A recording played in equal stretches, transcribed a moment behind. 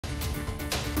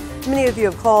Many of you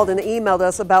have called and emailed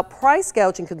us about price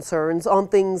gouging concerns on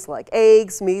things like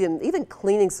eggs, meat, and even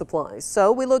cleaning supplies.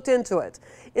 So we looked into it.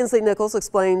 Inslee Nichols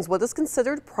explains what is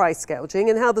considered price gouging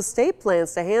and how the state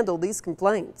plans to handle these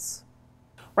complaints.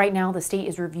 Right now, the state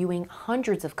is reviewing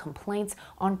hundreds of complaints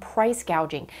on price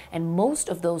gouging, and most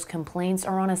of those complaints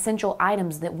are on essential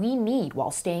items that we need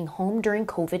while staying home during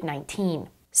COVID-19.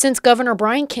 Since Governor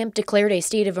Brian Kemp declared a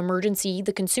state of emergency,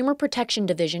 the Consumer Protection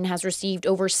Division has received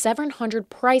over 700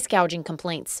 price gouging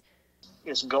complaints.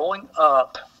 Is going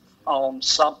up on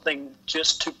something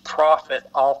just to profit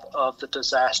off of the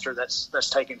disaster that's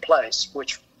taking place,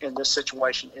 which in this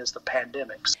situation is the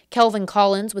pandemics. Kelvin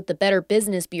Collins with the Better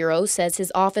Business Bureau says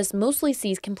his office mostly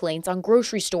sees complaints on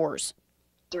grocery stores.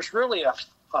 There's really a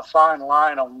fine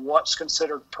line on what's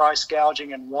considered price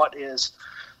gouging and what is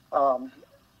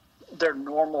their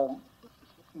normal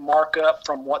markup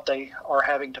from what they are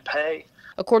having to pay.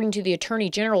 According to the Attorney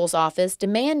General's office,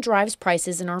 demand drives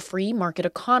prices in our free market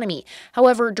economy.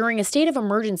 However, during a state of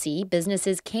emergency,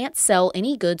 businesses can't sell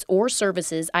any goods or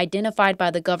services identified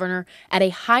by the governor at a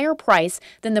higher price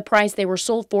than the price they were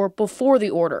sold for before the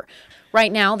order.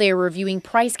 Right now, they are reviewing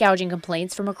price gouging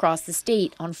complaints from across the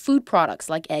state on food products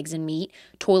like eggs and meat,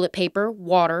 toilet paper,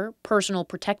 water, personal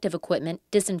protective equipment,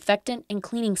 disinfectant, and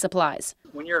cleaning supplies.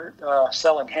 When you're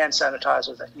selling hand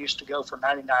sanitizer that used to go for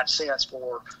 99 cents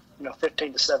for $15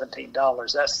 to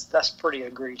 $17, that's pretty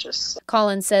egregious.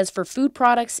 Collins says for food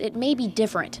products, it may be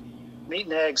different. Meat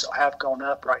and eggs have gone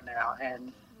up right now,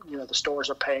 and the stores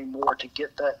are paying more to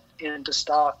get that into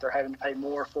stock. They're having to pay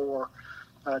more for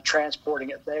transporting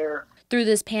it there. Through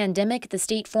this pandemic, the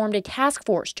state formed a task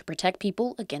force to protect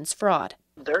people against fraud.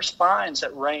 There's fines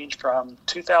that range from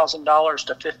 $2,000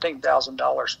 to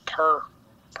 $15,000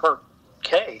 per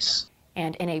case.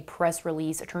 And in a press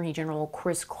release, Attorney General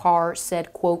Chris Carr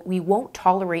said, quote, "We won't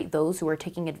tolerate those who are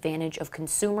taking advantage of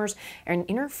consumers and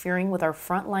interfering with our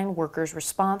frontline workers'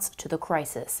 response to the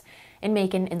crisis." In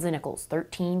Macon, Inslee Nichols,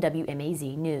 13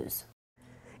 WMAZ News.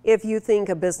 If you think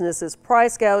a business is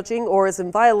price gouging or is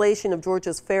in violation of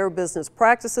Georgia's Fair Business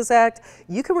Practices Act,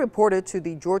 you can report it to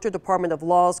the Georgia Department of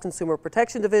Law's Consumer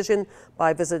Protection Division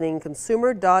by visiting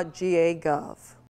consumer.ga.gov.